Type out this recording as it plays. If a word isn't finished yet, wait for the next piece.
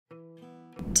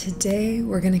Today,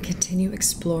 we're going to continue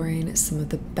exploring some of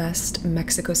the best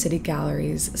Mexico City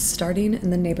galleries, starting in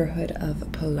the neighborhood of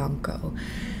Polanco.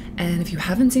 And if you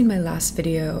haven't seen my last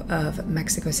video of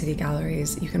Mexico City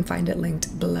galleries, you can find it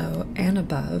linked below and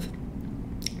above.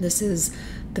 This is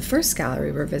the first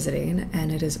gallery we're visiting,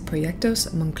 and it is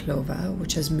Proyectos Monclova,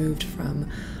 which has moved from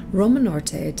Roma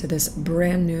Norte to this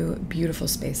brand new, beautiful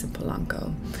space in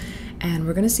Polanco. And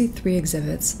we're going to see 3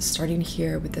 exhibits, starting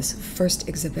here with this first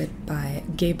exhibit by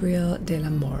Gabriel de la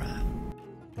Mora.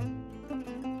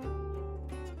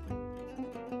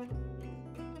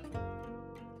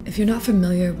 If you're not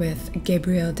familiar with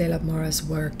Gabriel de la Mora's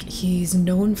work, he's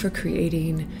known for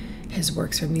creating his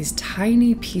works from these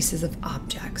tiny pieces of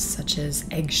objects, such as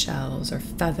eggshells or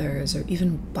feathers or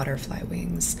even butterfly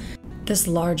wings. This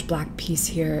large black piece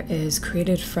here is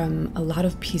created from a lot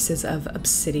of pieces of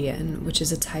obsidian, which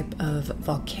is a type of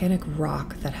volcanic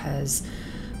rock that has,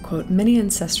 quote, many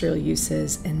ancestral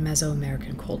uses in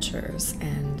Mesoamerican cultures.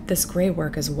 And this gray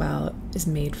work as well is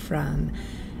made from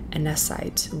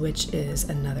andesite, which is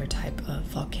another type of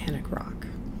volcanic rock.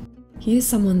 He is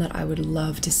someone that I would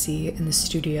love to see in the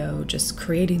studio just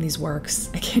creating these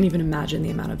works. I can't even imagine the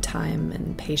amount of time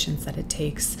and patience that it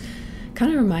takes.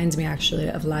 Kind of reminds me actually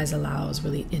of Liza Lau's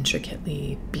really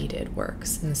intricately beaded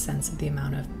works in the sense of the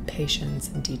amount of patience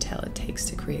and detail it takes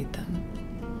to create them.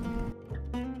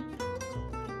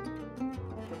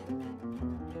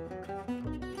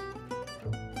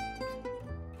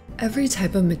 Every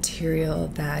type of material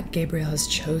that Gabriel has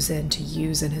chosen to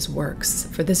use in his works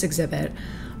for this exhibit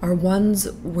are ones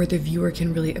where the viewer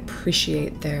can really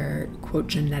appreciate their, quote,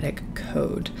 genetic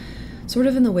code. Sort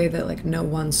of in the way that like no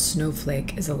one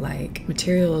snowflake is alike.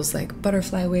 Materials like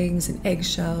butterfly wings and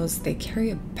eggshells, they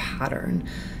carry a pattern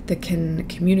that can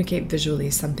communicate visually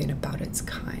something about its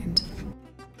kind.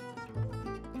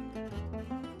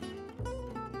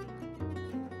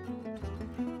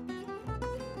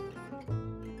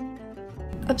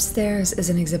 Upstairs is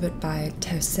an exhibit by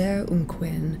Tercer un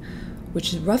quin,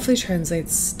 which roughly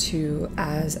translates to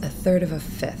as a third of a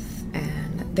fifth,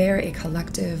 and they're a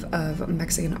collective of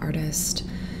Mexican artists,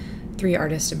 3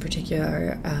 artists in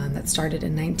particular, that started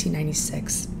in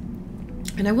 1996.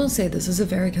 And I will say this is a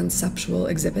very conceptual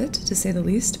exhibit, to say the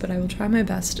least, but I will try my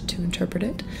best to interpret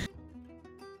it.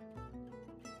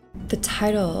 The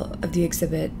title of the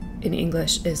exhibit in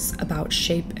English is about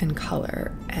shape and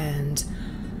color, and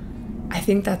I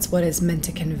think that's what it's meant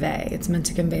to convey. It's meant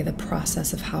to convey the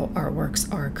process of how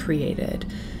artworks are created.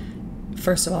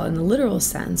 First of all, in the literal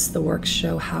sense, the works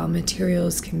show how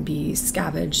materials can be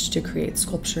scavenged to create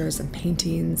sculptures and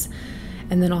paintings.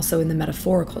 And then also in the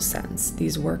metaphorical sense,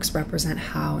 these works represent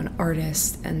how an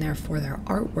artist and therefore their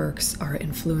artworks are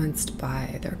influenced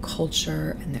by their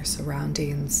culture and their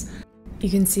surroundings. You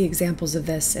can see examples of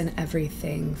this in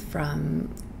everything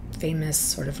from famous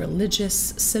sort of religious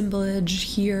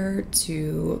symbolage here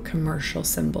to commercial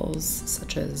symbols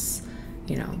such as,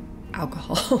 you know,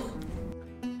 alcohol.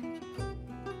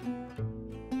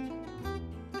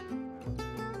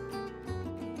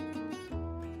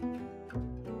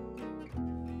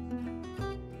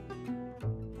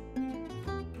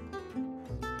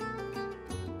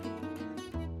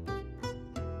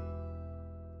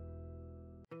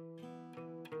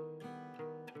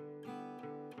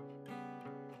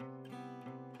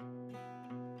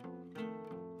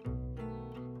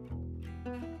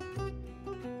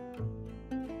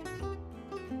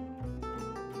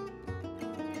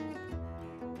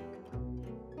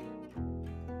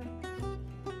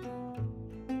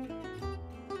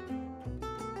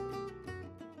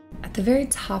 At the very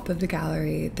top of the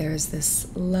gallery, there's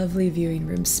this lovely viewing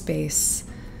room space,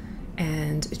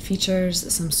 and it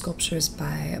features some sculptures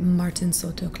by Martin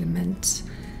Soto Clement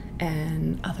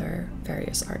and other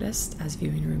various artists, as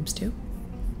viewing rooms do.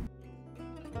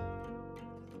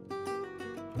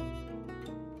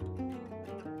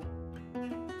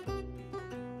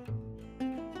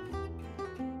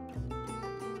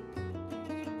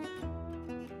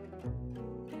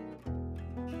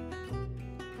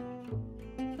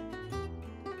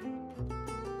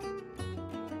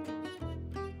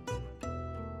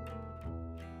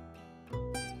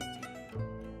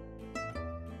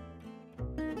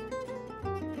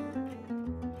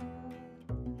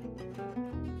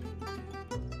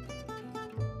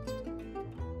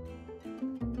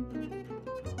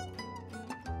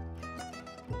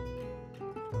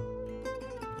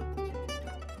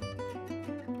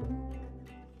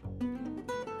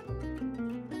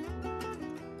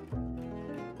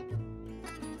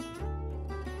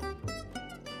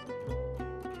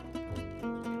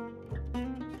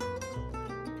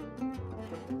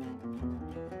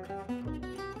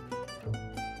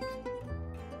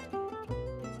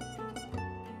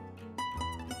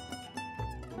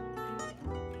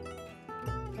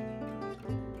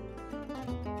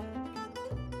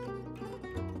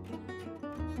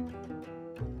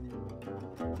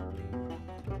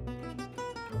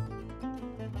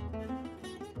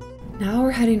 Now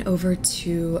we're heading over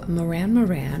to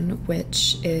Moran,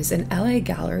 which is an LA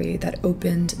gallery that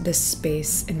opened this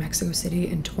space in Mexico City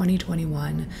in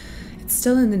 2021. It's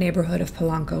still in the neighborhood of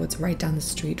Polanco. It's right down the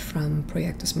street from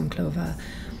Proyectos Monclova.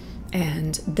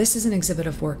 And this is an exhibit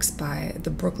of works by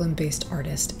the Brooklyn-based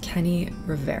artist Kenny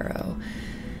Rivero.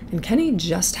 And Kenny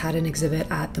just had an exhibit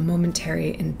at the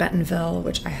Momentary in Bentonville,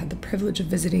 which I had the privilege of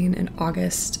visiting in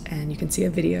August, and you can see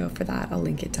a video for that. I'll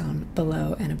link it down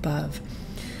below and above.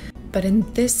 But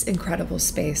in this incredible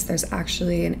space, there's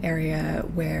actually an area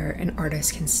where an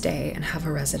artist can stay and have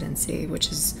a residency,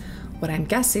 which is what I'm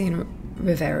guessing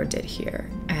Rivero did here.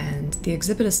 And the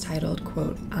exhibit is titled,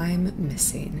 quote, "I'm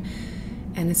Missing."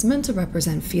 And it's meant to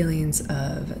represent feelings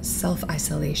of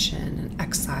self-isolation and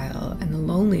exile and the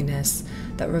loneliness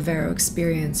that Rivero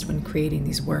experienced when creating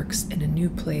these works in a new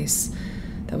place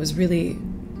that was really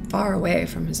far away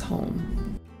from his home.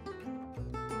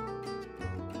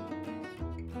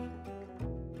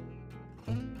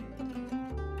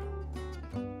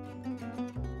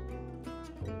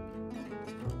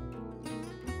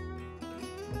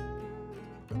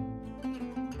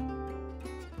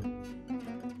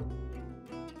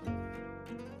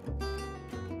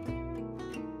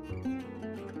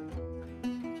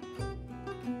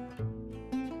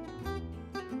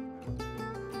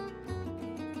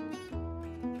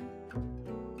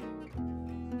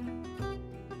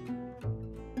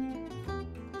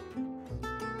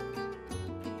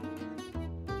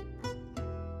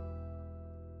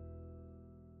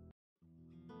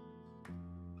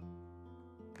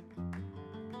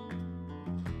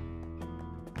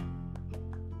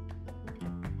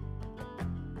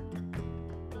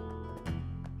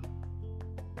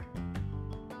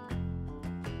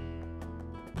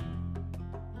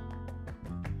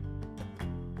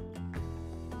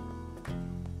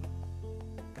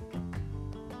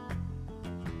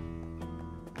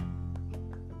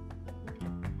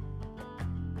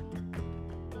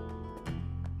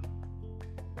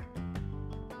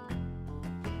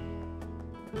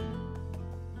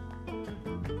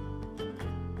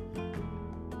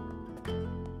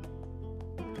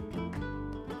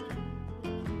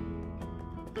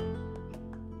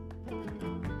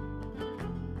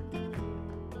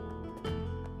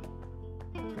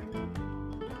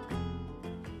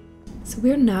 So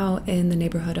we're now in the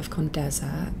neighborhood of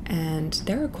Condesa, and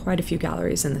there are quite a few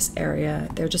galleries in this area.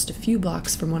 They're just a few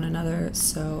blocks from one another,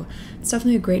 so it's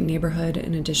definitely a great neighborhood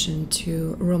in addition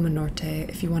to Roma Norte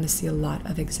if you want to see a lot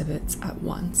of exhibits at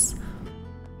once.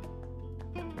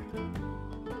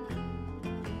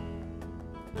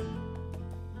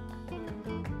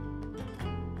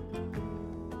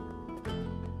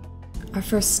 Our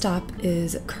first stop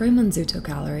is Currimanzuto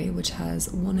Gallery, which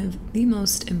has one of the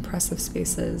most impressive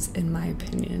spaces, in my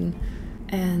opinion.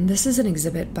 And this is an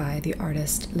exhibit by the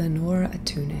artist Lenore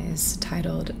Atunes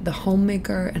titled The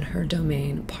Homemaker and Her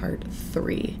Domain, Part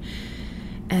 3.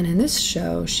 And in this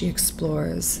show, she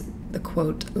explores the,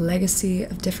 quote, legacy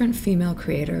of different female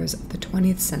creators of the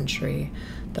 20th century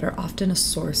that are often a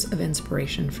source of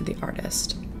inspiration for the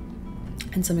artist.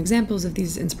 And some examples of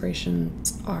these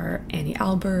inspirations are Annie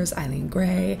Albers, Eileen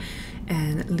Gray,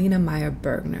 and Lena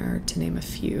Meyer-Bergner, to name a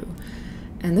few.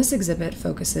 And this exhibit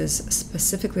focuses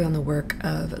specifically on the work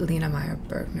of Lena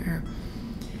Meyer-Bergner.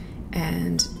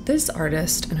 And this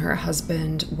artist and her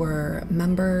husband were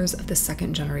members of the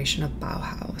second generation of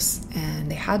Bauhaus,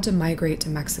 and they had to migrate to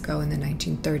Mexico in the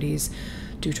 1930s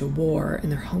due to war in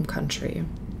their home country.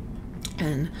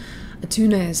 And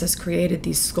Atunes has created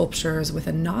these sculptures with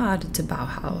a nod to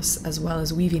Bauhaus, as well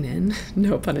as weaving in,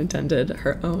 no pun intended,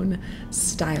 her own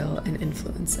style and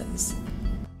influences.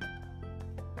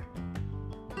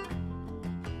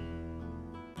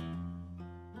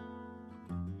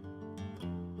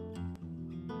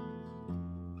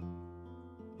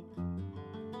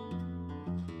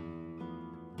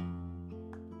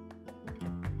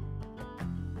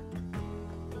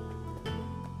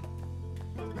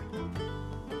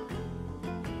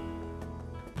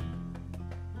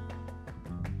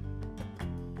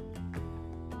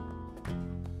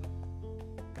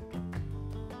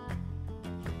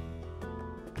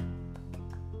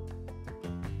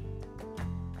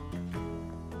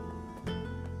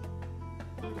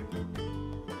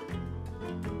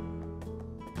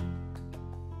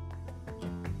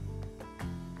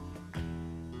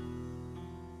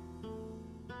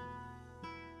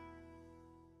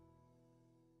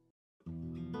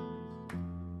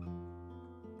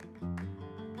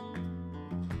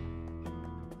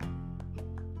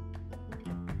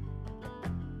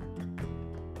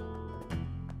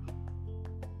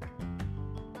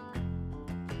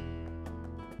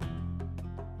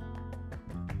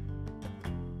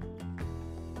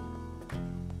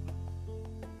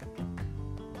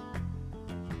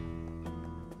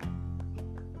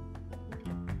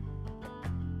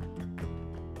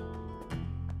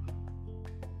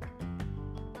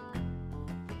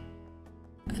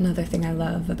 Another thing I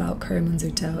love about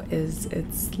Kurimunzuto is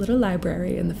its little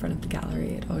library in the front of the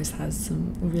gallery. It always has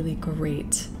some really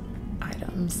great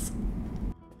items.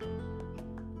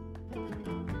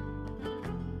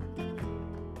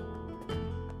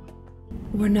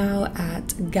 We're now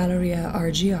at Galleria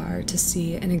RGR to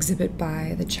see an exhibit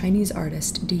by the Chinese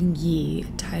artist Ding Yi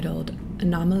titled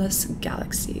Anomalous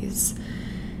Galaxies.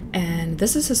 And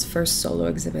this is his first solo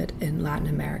exhibit in Latin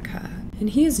America. And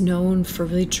he is known for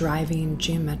really driving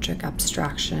geometric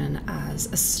abstraction as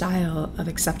a style of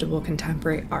acceptable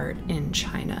contemporary art in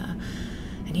China.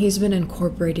 And he's been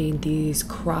incorporating these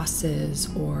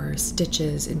crosses or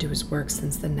stitches into his work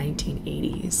since the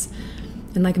 1980s.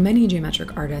 And like many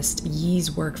geometric artists,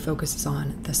 Yi's work focuses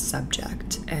on the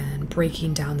subject and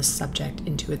breaking down the subject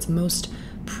into its most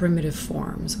primitive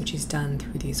forms, which he's done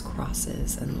through these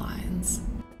crosses and lines.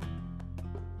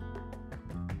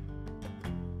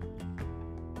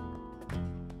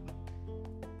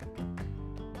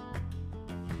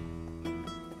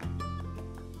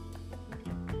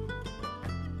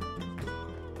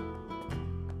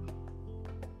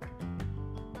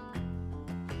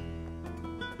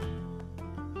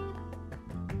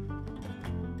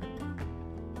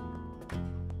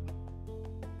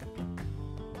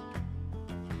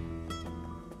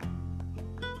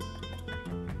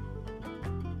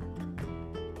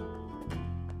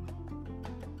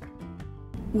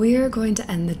 We are going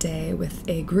to end the day with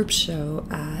a group show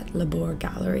at Labor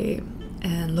Gallery,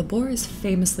 and Labor is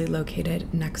famously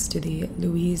located next to the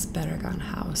Louise Barragan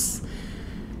house.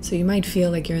 So you might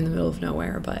feel like you're in the middle of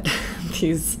nowhere, but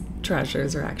these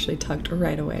treasures are actually tucked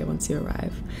right away once you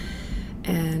arrive.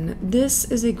 And this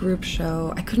is a group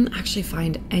show. I couldn't actually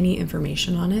find any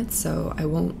information on it, so I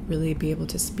won't really be able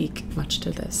to speak much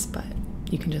to this, but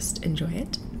you can just enjoy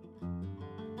it.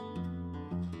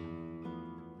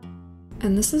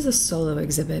 And this is a solo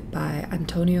exhibit by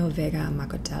Antonio Vega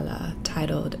Macotella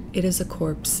titled It is a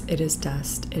Corpse, It is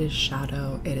Dust, It is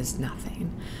Shadow, It is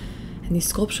Nothing. And these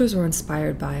sculptures were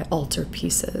inspired by altar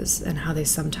pieces and how they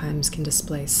sometimes can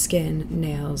display skin,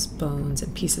 nails, bones,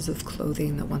 and pieces of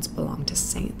clothing that once belonged to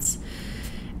saints.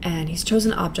 And he's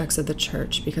chosen objects of the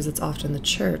church because it's often the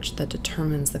church that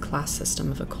determines the class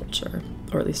system of a culture,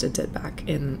 or at least it did back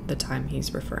in the time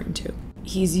he's referring to.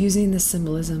 He's using the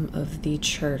symbolism of the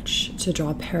church to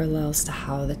draw parallels to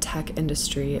how the tech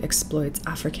industry exploits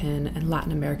African and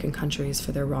Latin American countries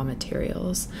for their raw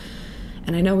materials.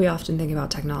 And I know we often think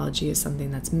about technology as something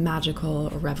that's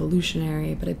magical or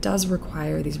revolutionary, but it does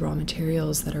require these raw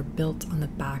materials that are built on the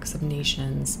backs of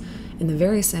nations in the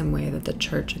very same way that the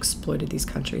church exploited these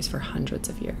countries for hundreds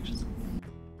of years.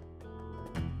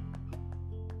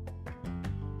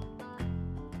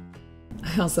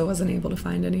 I also wasn't able to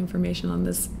find any information on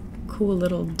this cool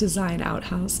little design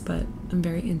outhouse, but I'm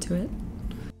very into it.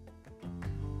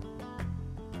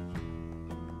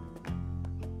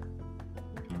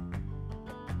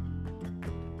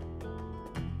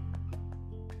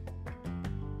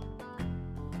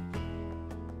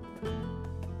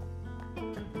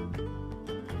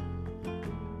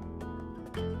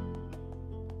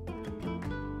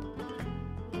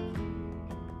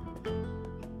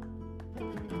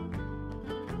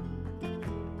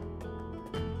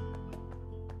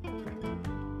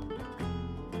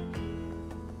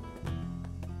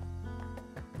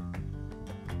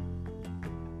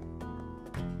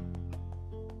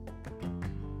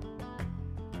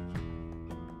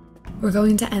 We're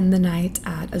going to end the night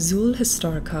at Azul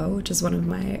Historico, which is one of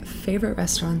my favorite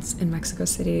restaurants in Mexico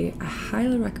City. I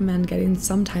highly recommend getting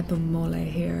some type of mole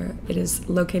here. It is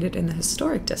located in the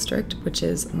historic district, which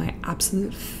is my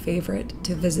absolute favorite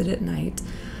to visit at night,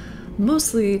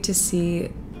 mostly to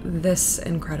see this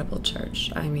incredible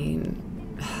church. I mean,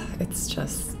 it's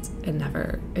just, it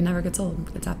never gets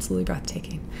old. It's absolutely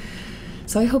breathtaking.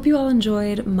 So I hope you all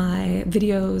enjoyed my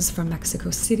videos from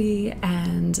Mexico City,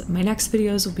 and my next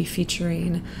videos will be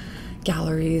featuring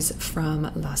galleries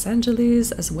from Los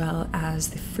Angeles as well as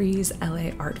the Frieze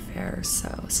LA Art Fair.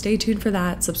 So stay tuned for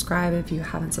that. Subscribe if you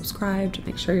haven't subscribed.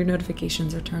 Make sure your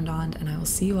notifications are turned on, and I will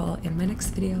see you all in my next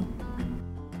video.